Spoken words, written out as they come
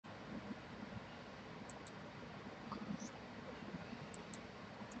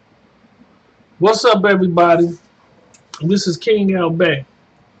What's up, everybody? This is King L. Bay.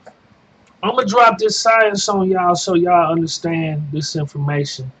 I'm going to drop this science on y'all so y'all understand this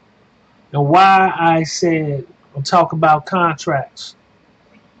information and why I said I'll talk about contracts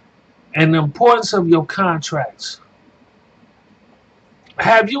and the importance of your contracts.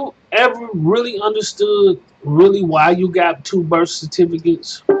 Have you ever really understood why you got two birth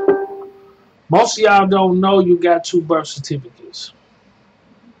certificates? Most of y'all don't know you got two birth certificates.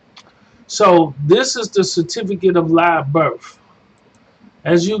 So this is the certificate of live birth.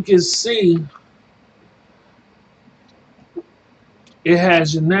 As you can see, it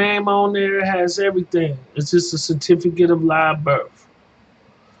has your name on there. It has everything. It's just a certificate of live birth.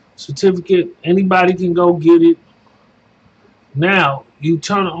 Certificate, anybody can go get it. Now, you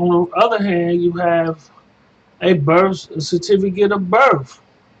turn on the other hand, you have a certificate of birth.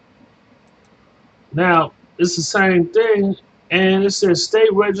 Now, it's the same thing, and it says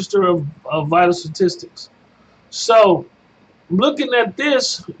State Register of Vital Statistics. So, looking at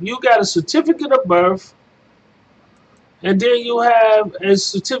this, you got a certificate of birth, and then you have a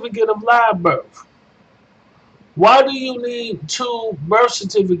certificate of live birth. Why do you need two birth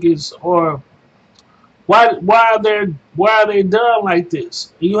certificates, or why are they done like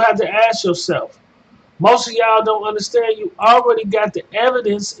this? You have to ask yourself. Most of y'all don't understand. You already got the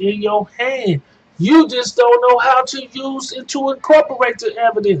evidence in your hand. You just don't know how to use and to incorporate the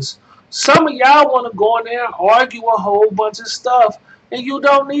evidence. Some of y'all want to go in there and argue a whole bunch of stuff, and you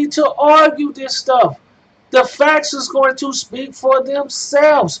don't need to argue this stuff. The facts is going to speak for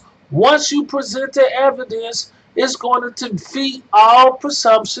themselves. Once you present the evidence, it's going to defeat all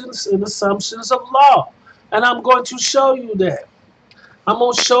presumptions and assumptions of law. And I'm going to show you that. I'm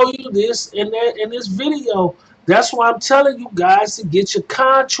going to show you this in this video. That's why I'm telling you guys to get your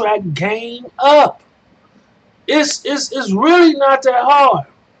contract game up. It's really not that hard.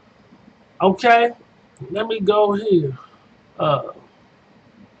 Okay? Let me go here.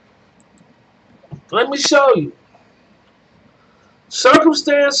 Let me show you.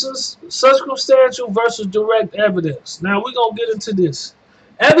 Circumstantial versus direct evidence. Now we're going to get into this.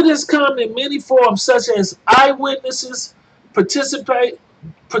 Evidence comes in many forms, such as eyewitnesses, participants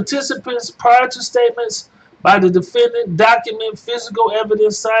prior to statements by the defendant, document, physical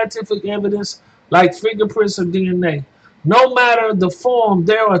evidence, scientific evidence like fingerprints or DNA. No matter the form,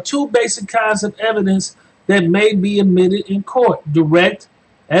 there are two basic kinds of evidence that may be admitted in court: direct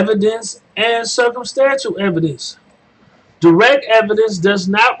evidence and circumstantial evidence. Direct evidence does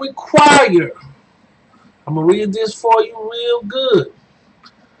not require, I'm going to read this for you real good.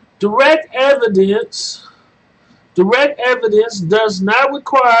 Direct evidence does not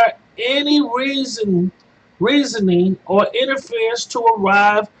require any reasoning or interference to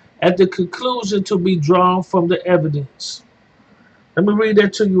arrive at the conclusion to be drawn from the evidence. Let me read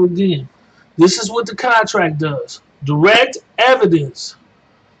that to you again. This is what the contract does. Direct evidence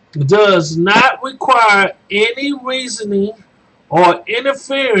does not require any reasoning or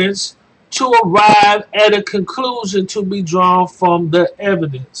interference to arrive at a conclusion to be drawn from the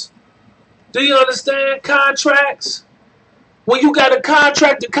evidence. Do you understand contracts? When you got a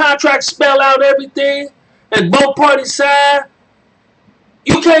contract, the contract spell out everything and both parties sign.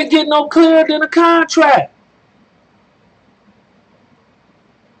 You can't get no clearer than a contract.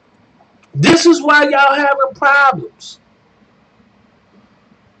 This is why y'all having problems.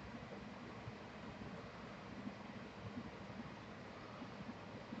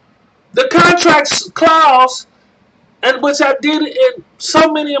 The contract clause, and which I did in so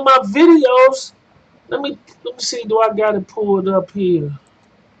many of my videos. Let me see, do I got it pulled up here?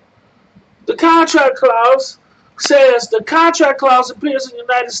 The contract clause says the contract clause appears in the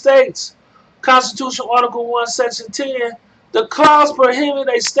United States Constitution, Article 1, Section 10. The clause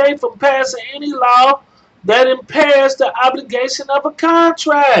prohibits a state from passing any law that impairs the obligation of a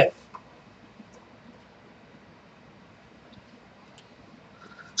contract.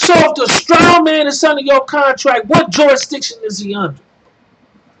 So if the strong man is under your contract, what jurisdiction is he under?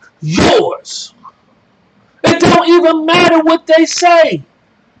 Yours. It don't even matter what they say.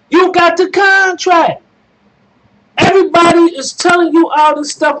 You got the contract. Everybody is telling you all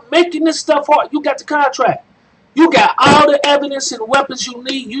this stuff, making this stuff hard. You got the contract. You got all the evidence and weapons you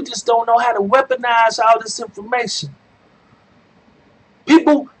need. You just don't know how to weaponize all this information.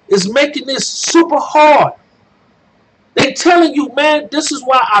 People is making this super hard. They telling you, man, this is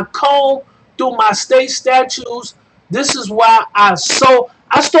why I comb through my state statutes. This is why I said,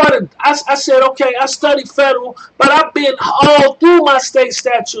 okay, I studied federal, but I've been all through my state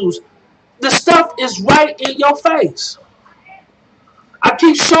statutes. The stuff is right in your face. I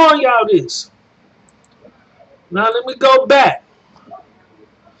keep showing y'all this. Now let me go back.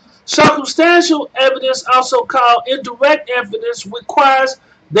 Circumstantial evidence, also called indirect evidence, requires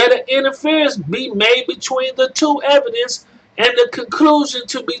that an interference be made between the two evidence and the conclusion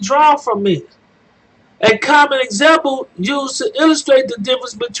to be drawn from it. A common example used to illustrate the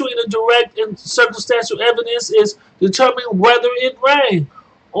difference between a direct and circumstantial evidence is determining whether it rained.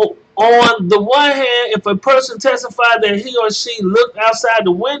 On the one hand, if a person testified that he or she looked outside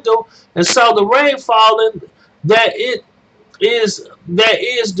the window and saw the rain falling, that is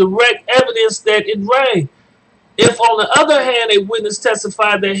direct evidence that it rained. If, on the other hand, a witness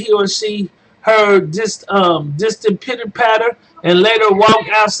testified that he or she heard distant pitter patter and later walked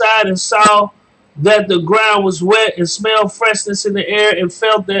outside and saw that the ground was wet and smelled freshness in the air and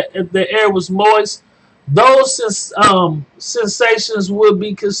felt that the air was moist, those sensations would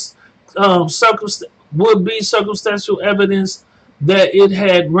be circumstantial evidence that it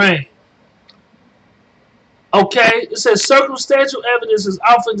had rained. Okay, it says circumstantial evidence is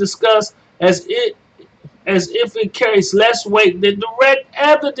often discussed as if it carries less weight than direct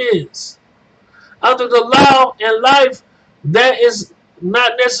evidence. Under the law and life, that is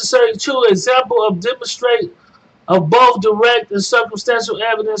not necessarily true. An example of demonstrate of both direct and circumstantial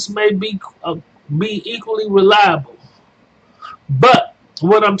evidence may be equally reliable. But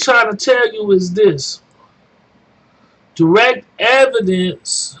what I'm trying to tell you is this: direct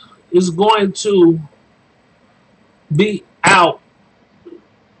evidence is going to be out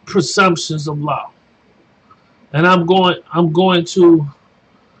presumptions of law, and I'm going to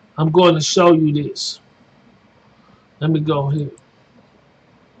show you this. Let me go here.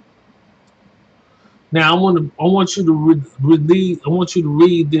 Now I want you to read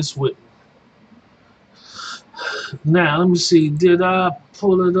this with me. Now let me see. Did I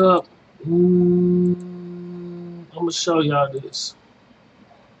pull it up? I'm gonna show y'all this.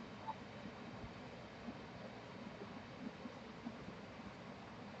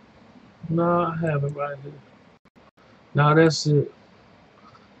 No, I have it right here. No, that's it.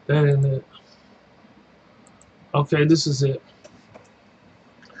 That ain't it. Okay, this is it.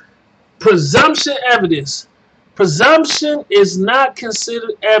 Presumption evidence. Presumption is not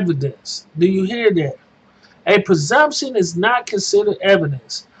considered evidence. Do you hear that? A presumption is not considered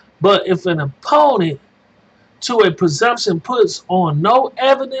evidence. But if an opponent to a presumption puts on no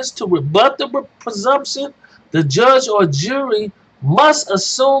evidence to rebut the presumption, the judge or jury must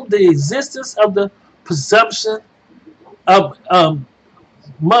assume the existence of the presumption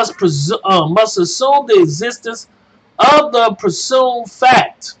must assume the existence of the presumed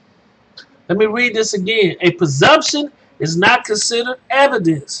fact. Let me read this again. A presumption is not considered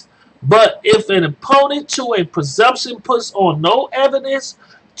evidence, but if an opponent to a presumption puts on no evidence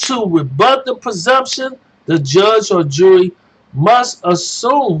to rebut the presumption, the judge or jury must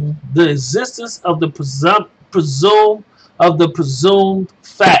assume the existence of the presumed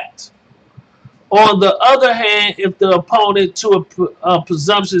fact. On the other hand, if the opponent to a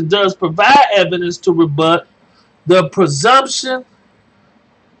presumption does provide evidence to rebut the presumption,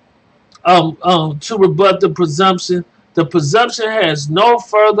 the presumption has no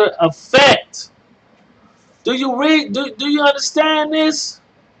further effect. Do you read? Do you understand this?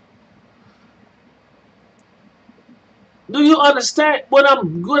 Do you understand what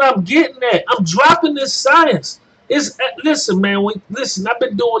I'm getting at? I'm dropping this science. Listen, man. Listen. I've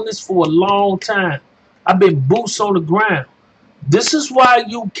been doing this for a long time. I've been boots on the ground. This is why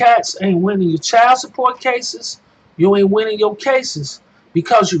you cats ain't winning your child support cases. You ain't winning your cases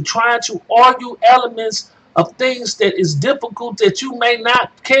because you're trying to argue elements of things that is difficult that you may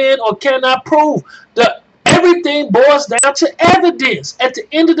not can or cannot prove. Everything boils down to evidence. At the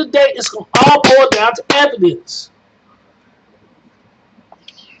end of the day, it's going to all boil down to evidence.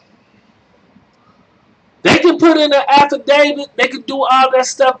 They can put in an affidavit. They can do all that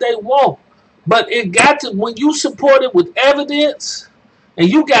stuff they want. But it got to, when you support it with evidence and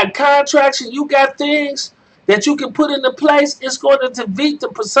you got contracts and you got things that you can put into place, it's going to defeat the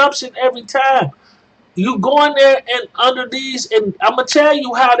presumption every time. You go in there and under these, and I'm going to tell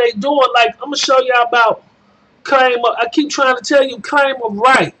you how they do it. Like, I'm going to show y'all about I keep trying to tell you claim of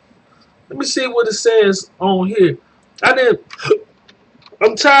right. Let me see what it says on here.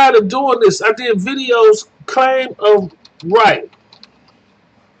 I'm tired of doing this. I did videos, claim of right.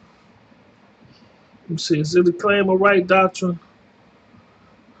 Let me see. Is it the claim of right doctrine?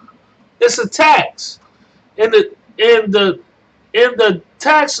 It's a tax. In the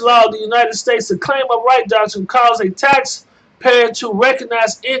tax law of the United States, the claim of right doctrine calls a taxpayer to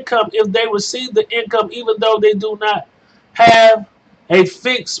recognize income if they receive the income, even though they do not have a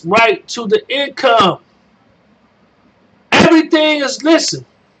fixed right to the income. Everything is, listen,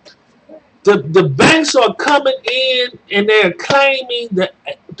 the banks are coming in and they're claiming that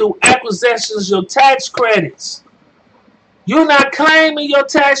through acquisitions your tax credits. You're not claiming your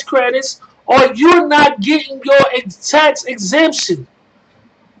tax credits, or you're not getting your tax exemption.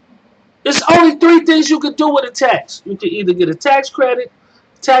 There's only three things you can do with a tax. You can either get a tax credit,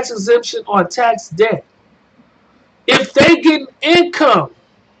 tax exemption, or a tax debt. If they get income,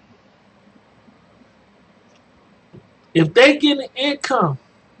 if they get an income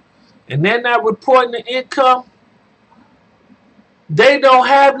and they're not reporting the income, they don't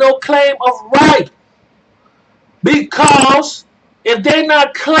have no claim of right. Because if they're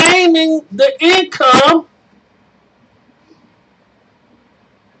not claiming the income,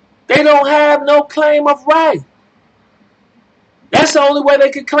 they don't have no claim of right. That's the only way they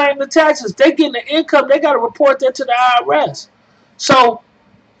can claim the taxes. They getting the income, they got to report that to the IRS. So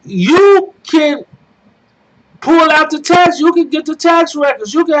you can pull out the tax. You can get the tax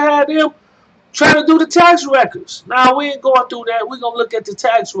records. You can have them try to do the tax records. Now, we ain't going through that. We're going to look at the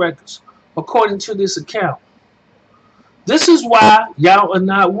tax records according to this account. This is why y'all are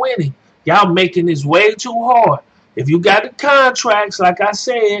not winning. Y'all making this way too hard. If you got the contracts, like I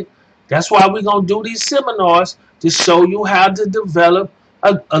said, that's why we're going to do these seminars to show you how to develop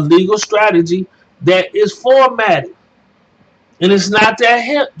a legal strategy that is formatted. And it's not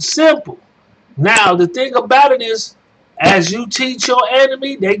that simple. Now, the thing about it is, as you teach your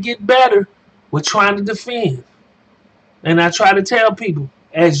enemy, they get better with trying to defend. And I try to tell people,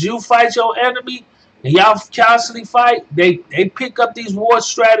 as you fight your enemy, and y'all constantly fight, they pick up these war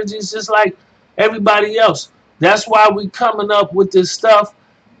strategies just like everybody else. That's why we coming up with this stuff,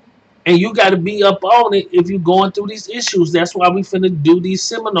 and you got to be up on it if you're going through these issues. That's why we finna do these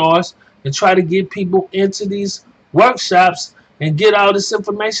seminars and try to get people into these workshops and get all this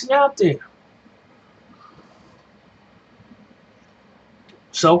information out there.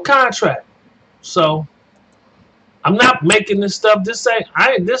 So contract. So I'm not making this stuff. This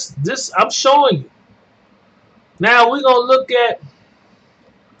ain't this I'm showing you. Now we're gonna look at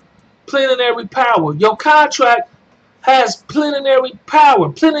plenary power. Your contract has plenary power.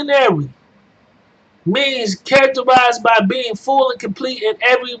 Plenary means characterized by being full and complete in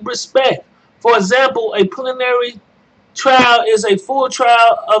every respect. For example, a plenary trial is a full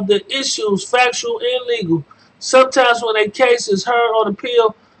trial of the issues, factual and legal. Sometimes when a case is heard on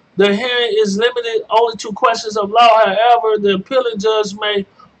appeal, the hearing is limited only to questions of law. However, the appealing judge may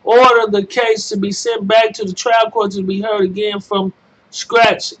order the case to be sent back to the trial court to be heard again from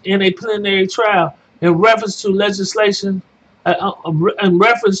scratch in a plenary trial. In reference to legislation, in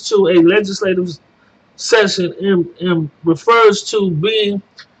reference to a legislative session, and refers to being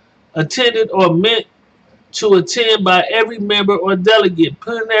attended or meant to attend by every member or delegate.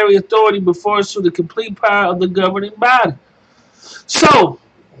 Plenary authority refers to the complete power of the governing body. So,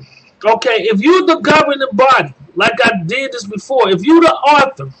 okay, if you're the governing body, like I did this before, if you're the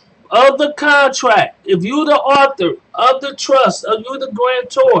author of the contract, if you're the author of the trust, if you're the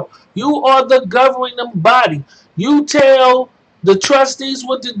grantor, you are the governing body. You tell the trustees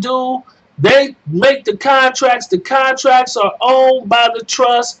what to do. They make the contracts. The contracts are owned by the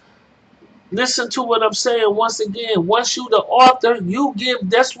trust. Listen to what I'm saying once again. Once you the author, you give,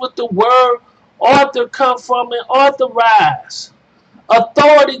 that's what the word author come from, and authorize.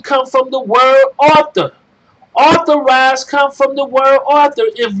 Authority come from the word author. Authorized come from the word author.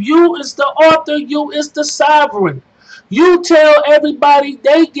 If you is the author, you is the sovereign. You tell everybody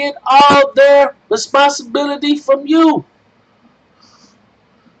they get all their responsibility from you.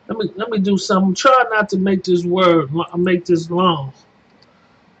 Let me do something. Try not to make this long.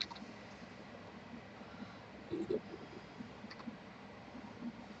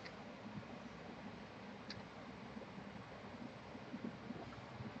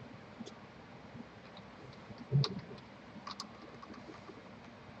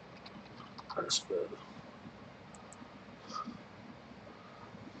 That's better.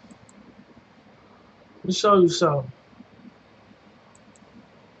 Let me show you something.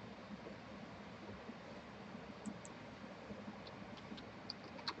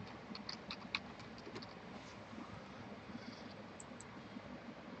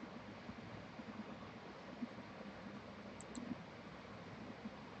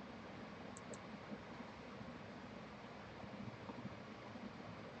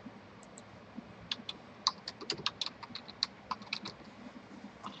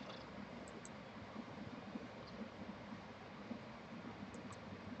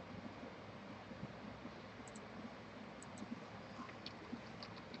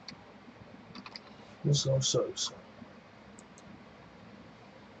 Let's go show you something.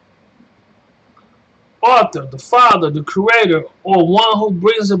 Author, the father, the creator, or one who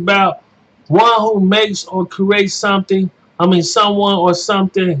brings about, one who makes or creates something. someone or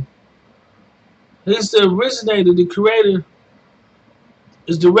something. He's the originator, the creator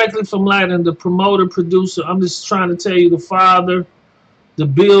is directly from light, and the promoter, producer. I'm just trying to tell you, the father, the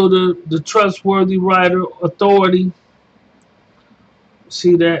builder, the trustworthy writer, authority.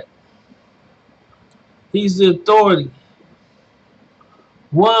 See that? He's the authority.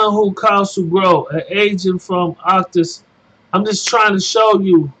 One who caused to grow, an agent from Octus. I'm just trying to show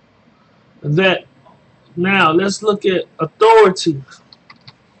you that. Now, let's look at authority.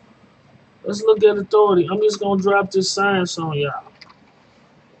 Let's look at authority. I'm just going to drop this science on y'all.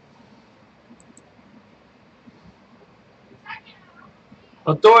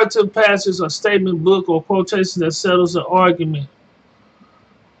 Authoritative passage or statement, book, or quotation that settles an argument.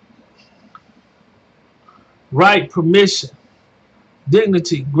 Right, permission,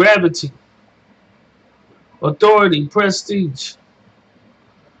 dignity, gravity, authority, prestige.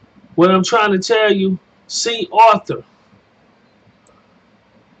 What I'm trying to tell you, see author.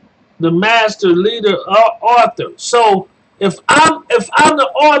 The master, leader, author. So if I'm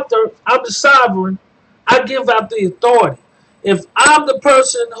the author, I'm the sovereign, I give out the authority. If I'm the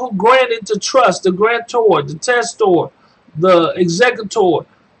person who granted the trust, the grantor, the testor, the executor,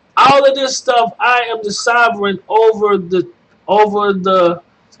 all of this stuff, I am the sovereign over the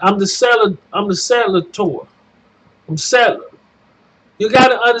I'm the settler, I'm settler. You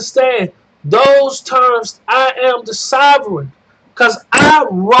gotta understand those terms, I am the sovereign. Because I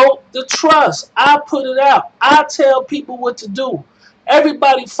wrote the trust. I put it out. I tell people what to do.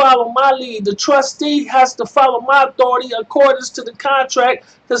 Everybody follow my lead. The trustee has to follow my authority according to the contract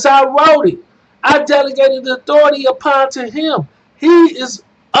because I wrote it. I delegated the authority upon to him. He is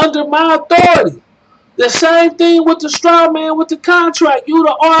under my authority. The same thing with the straw man with the contract. You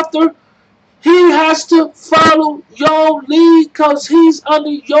the author. He has to follow your lead because he's under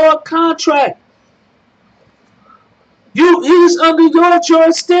your contract. He's under your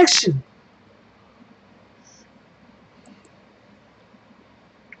jurisdiction.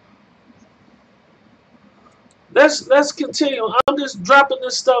 Let's continue. I'm just dropping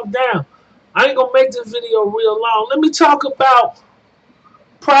this stuff down. I ain't gonna make this video real long. Let me talk about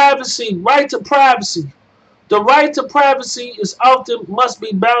privacy, right to privacy. The right to privacy is often must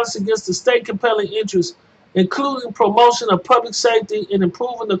be balanced against the state compelling interests, including promotion of public safety and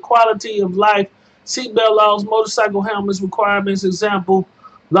improving the quality of life. Seatbelt laws, motorcycle helmets requirements, example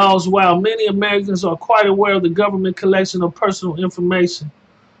laws. While many Americans are quite aware of the government collection of personal information,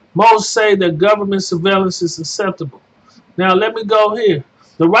 most say that government surveillance is acceptable. Now let me go here.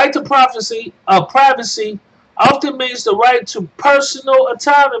 The right to privacy often means the right to personal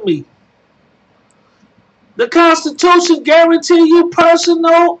autonomy. The Constitution guarantees you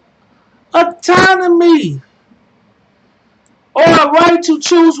personal autonomy, or a right to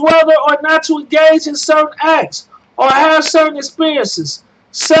choose whether or not to engage in certain acts or have certain experiences.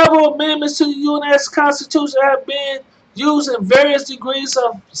 Several amendments to the U.S. Constitution have been used in various degrees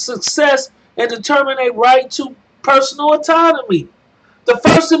of success in determining a right to personal autonomy. The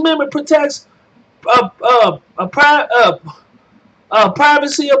First Amendment protects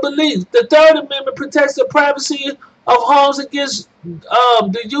privacy of belief. The Third Amendment protects the privacy of homes against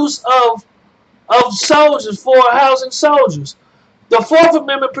the use of soldiers for housing soldiers. The Fourth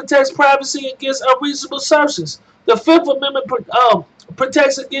Amendment protects privacy against unreasonable searches. The Fifth Amendment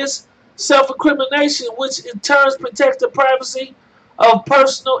protects against self-incrimination, which in turn protects the privacy of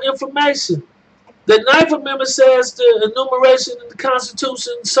personal information. The Ninth Amendment says the enumeration in the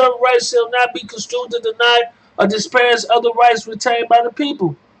Constitution, certain rights shall not be construed to deny or disparage other rights retained by the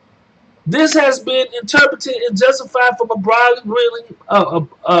people. This has been interpreted and justified from a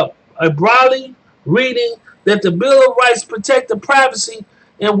broadly reading that the Bill of Rights protect the privacy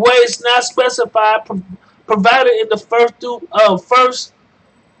in ways not specified, provided in the first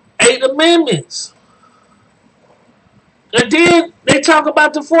 8 amendments. And then they talk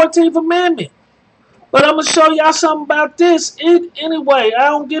about the 14th Amendment. But I'm going to show y'all something about this. Anyway, I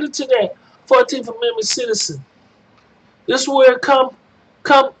don't get into that 14th Amendment citizen. This is where it come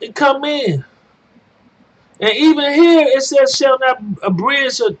in. And even here it says, shall not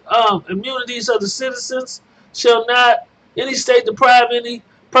abridge immunities of the citizens, shall not any state deprive any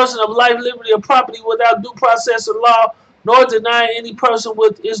person of life, liberty, or property without due process of law, nor deny any person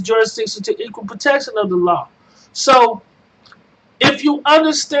with its jurisdiction to equal protection of the law. So, if you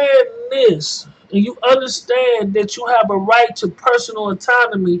understand this, and you understand that you have a right to personal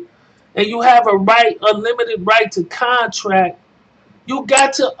autonomy, and you have a right, unlimited right to contract, you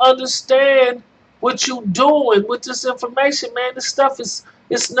got to understand what you doing with this information, man. This stuff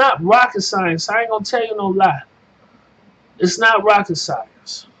it's not rocket science. I ain't gonna tell you no lie. It's not rocket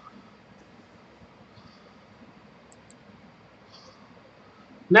science.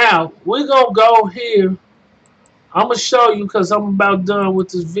 Now, we're going to go here. I'm going to show you because I'm about done with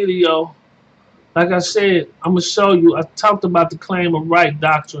this video. Like I said, I'm going to show you. I talked about the claim of right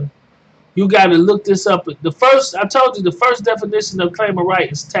doctrine. You got to look this up. I told you the first definition of claim of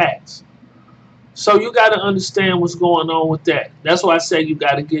right is tax. So you got to understand what's going on with that. That's why I say you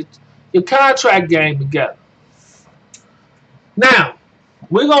got to get your contract game together. Now,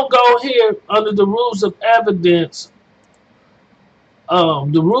 we're going to go here under the rules of evidence.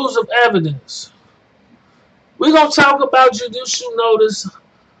 The rules of evidence. We're going to talk about judicial notice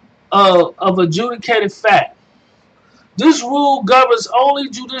of adjudicated fact. This rule governs only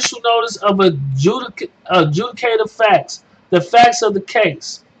judicial notice of adjudicated facts, the facts of the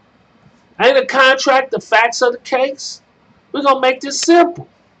case. Ain't a contract the facts of the case? We're going to make this simple.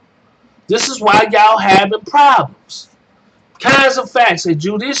 This is why y'all having problems. Kinds of facts. A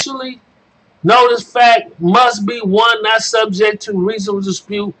judicially noticed fact must be one not subject to reasonable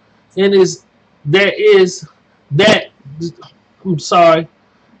dispute and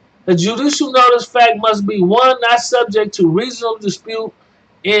A judicial notice fact must be one not subject to reasonable dispute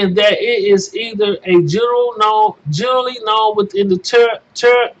in that it is either a generally known within the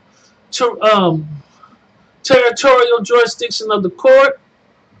territorial jurisdiction of the court,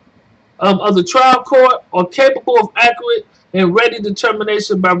 of the trial court, or capable of accurate and ready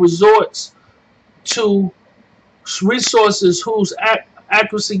determination by resorts to resources whose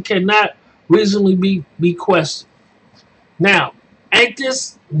accuracy cannot reasonably be questioned. Now, ain't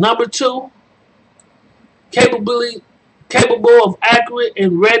this number 2? Capable of accurate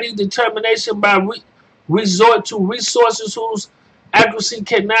and ready determination by resort to resources whose accuracy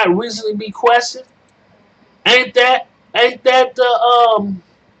cannot reasonably be questioned. Ain't that the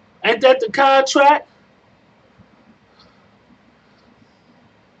contract?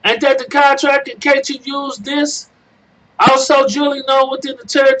 Ain't that the contract in case you use this? Also duly known within the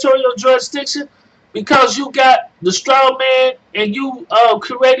territorial jurisdiction, because you got the straw man and you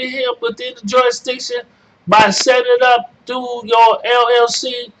created him within the jurisdiction by setting it up through your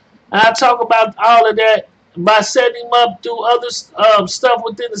LLC. And I talk about all of that by setting him up through other stuff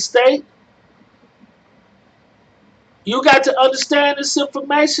within the state. You got to understand this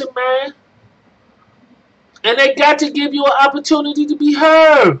information, man. And they got to give you an opportunity to be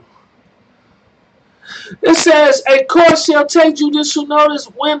heard. It says a court shall take judicial notice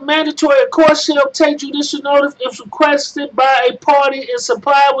when mandatory. A court shall take judicial notice if requested by a party and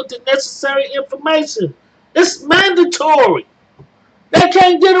supplied with the necessary information. It's mandatory. They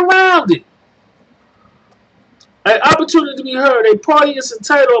can't get around it. An opportunity to be heard. A party is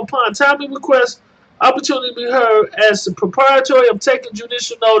entitled upon timely request opportunity to be heard as the proprietary of taking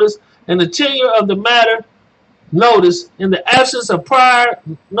judicial notice and the tenure of the matter notice. In the absence of prior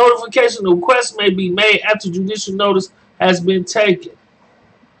notification, the request may be made after judicial notice has been taken.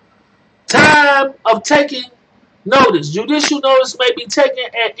 Time of taking notice. Judicial notice may be taken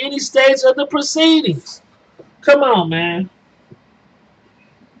at any stage of the proceedings. Come on, man.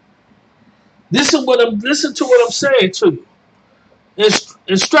 Listen to what I'm saying to you.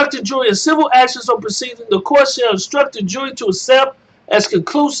 Instruct the jury in civil actions or proceedings. The court shall instruct the jury to accept as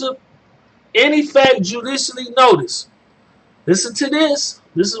conclusive any fact judicially noticed. Listen to this.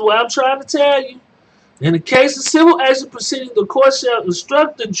 This is what I'm trying to tell you. In the case of civil action proceeding, the court shall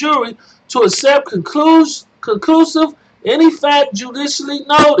instruct the jury to accept conclusive any fact judicially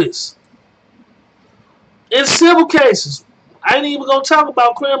noticed. In civil cases, I ain't even going to talk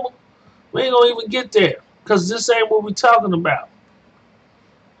about criminal. We ain't going to even get there because this ain't what we're talking about.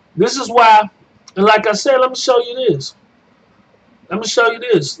 This is why, and like I said, let me show you this. Let me show you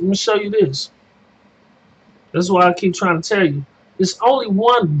this. Let me show you this. That's why I keep trying to tell you. It's only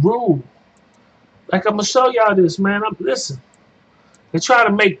one rule. Like I'm going to show y'all this, man. Listen. They try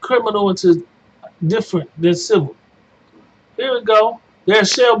to make criminal into different than civil. Here we go. There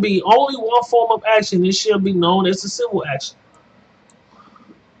shall be only one form of action. It shall be known as the civil action.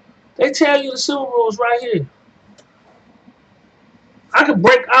 They tell you the civil rules right here. I can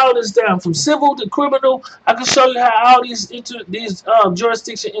break all this down from civil to criminal. I can show you how all these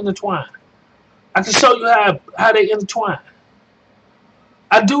jurisdictions intertwine. I can show you how they intertwine.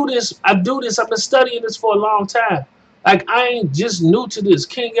 I do this. I've been studying this for a long time. Like, I ain't just new to this.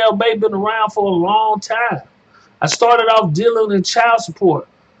 King L. Bay been around for a long time. I started off dealing in child support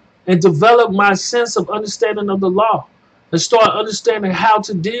and developed my sense of understanding of the law and start understanding how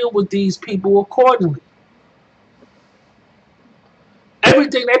to deal with these people accordingly.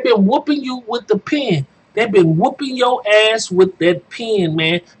 Everything, they've been whooping you with the pen. They've been whooping your ass with that pen,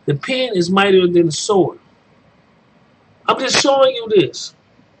 man. The pen is mightier than the sword. I'm just showing you this.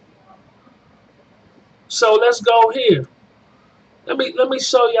 So let's go here. Let me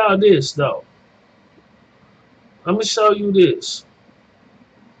show y'all this though. Let me show you this.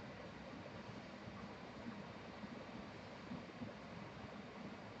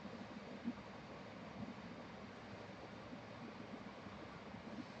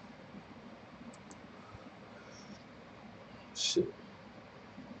 Shit.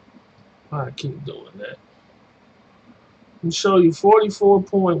 Why I keep doing that? Let me show you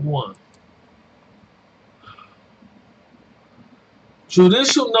 44.1.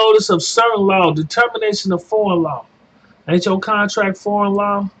 Judicial notice of certain law, determination of foreign law. Ain't your contract foreign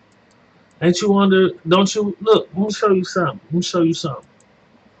law? Ain't you under, don't you, look, let me show you something. Let me show you something.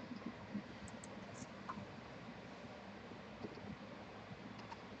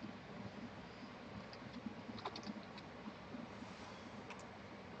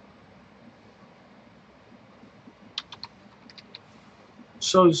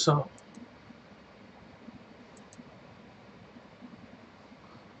 Show you something.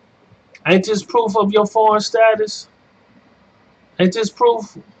 Ain't this proof of your foreign status? Ain't this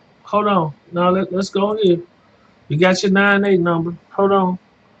proof? Hold on. Now let's go here. You got your 9-8 number. Hold on.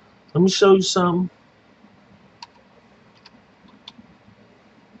 Let me show you something.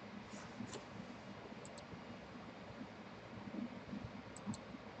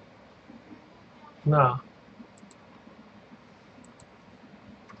 Nah.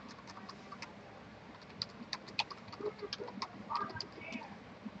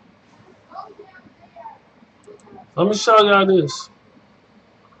 Let me show y'all this.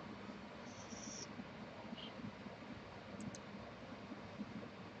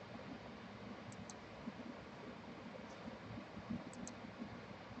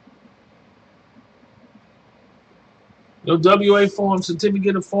 Your WA form,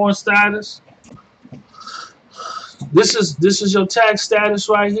 certificate of foreign status. This is your tax status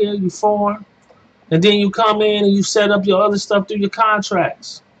right here. You foreign, and then you come in and you set up your other stuff through your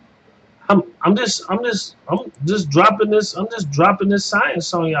contracts. I'm just dropping this. I'm just dropping this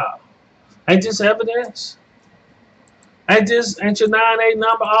science on y'all. Ain't this evidence? Ain't your 9-8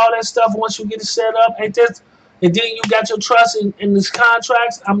 number, all that stuff once you get it set up? Ain't this, and then you got your trust in these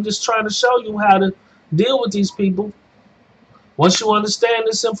contracts? I'm just trying to show you how to deal with these people. Once you understand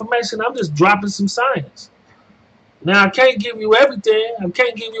this information, I'm just dropping some science. Now I can't give you everything. I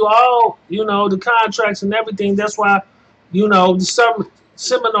can't give you all, the contracts and everything. That's why, the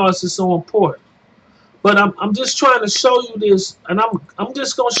seminars is so important. But I'm just trying to show you this, and I'm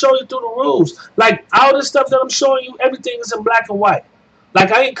just gonna show you through the rules. Like all this stuff that I'm showing you, everything is in black and white.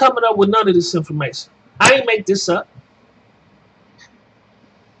 Like I ain't coming up with none of this information. I ain't make this up.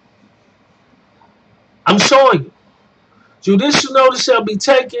 I'm showing you. Judicial notice shall be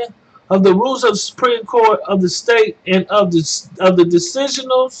taken of the rules of the Supreme Court of the state and of the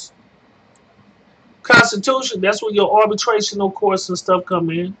decisionals Constitution. That's where your arbitrational courts and stuff come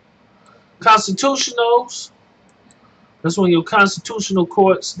in. Constitutionals. That's when your constitutional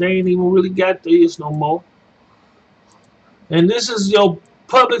courts, they ain't even really got these no more. And this is your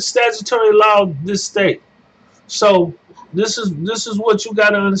public statutory law of this state. So this is what you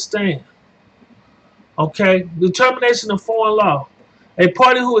gotta understand. Okay? Determination of foreign law. A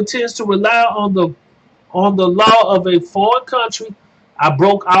party who intends to rely on the law of a foreign country. I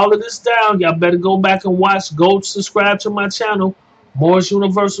broke all of this down. Y'all better go back and watch. Go subscribe to my channel, Moorish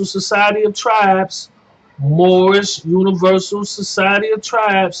Universal Society of Tribes. Moorish Universal Society of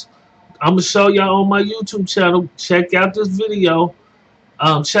Tribes. I'm gonna show y'all on my YouTube channel. Check out this video.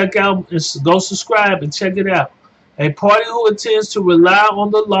 Check out and go subscribe and check it out. A party who intends to rely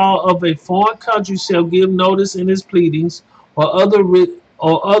on the law of a foreign country shall give notice in his pleadings or other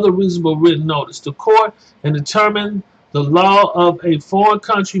reasonable written notice. The court, and determine the law of a foreign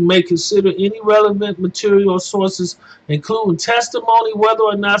country, may consider any relevant material or sources, including testimony, whether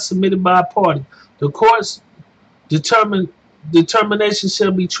or not submitted by a party. The court's determination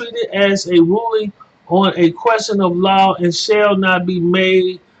shall be treated as a ruling on a question of law and shall not be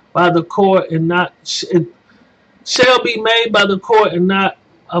made by the court and not shall be made by the court and not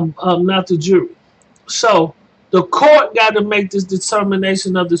the jury. So the court got to make this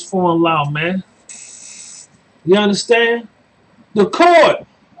determination of this foreign law, man. You understand? The court.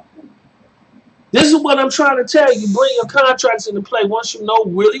 This is what I'm trying to tell you. You bring your contracts into play once you know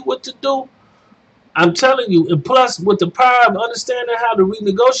really what to do. I'm telling you, and plus with the power of understanding how to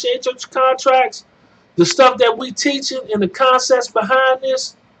renegotiate your contracts, the stuff that we teaching and the concepts behind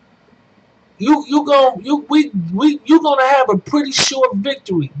this, you're gonna have a pretty sure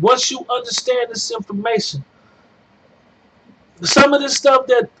victory once you understand this information. Some of this stuff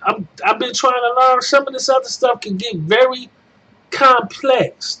that I've been trying to learn, some of this other stuff can get very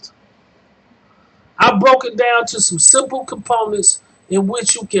complex. I broke it down to some simple components in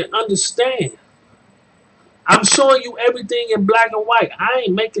which you can understand. I'm showing you everything in black and white. I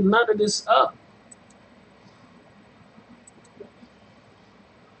ain't making none of this up.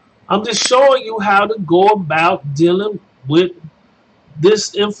 I'm just showing you how to go about dealing with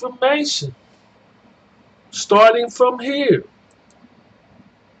this information. Starting from here.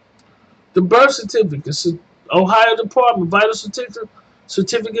 The birth certificate, Ohio Department, vital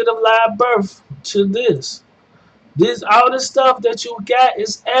certificate of live birth to this. All this stuff that you got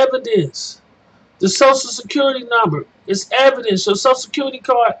is evidence. The social security number is evidence. Your social security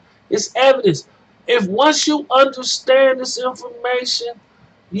card is evidence. If once you understand this information,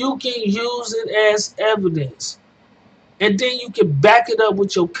 you can use it as evidence. And then you can back it up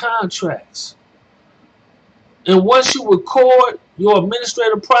with your contracts. And once you record your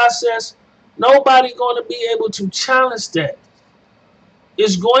administrative process, nobody going to be able to challenge that.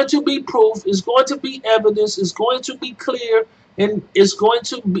 It's going to be proof. It's going to be evidence. It's going to be clear, and it's going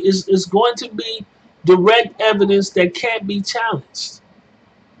to be direct evidence that can't be challenged.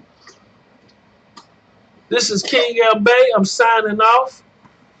 This is King L. Bay. I'm signing off.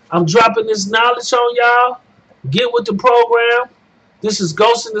 I'm dropping this knowledge on y'all. Get with the program. This is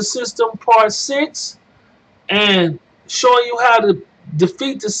Ghost in the System Part 6. And showing you how to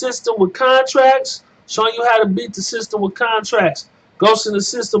defeat the system with contracts. Showing you how to beat the system with contracts. Ghost in the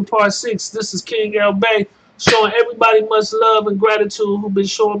System Part 6. This is King L. Bay. Showing everybody much love and gratitude who've been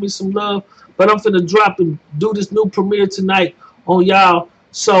showing me some love. But I'm finna drop and do this new premiere tonight on y'all.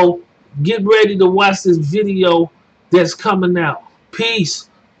 So get ready to watch this video that's coming out. Peace.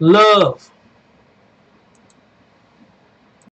 Love.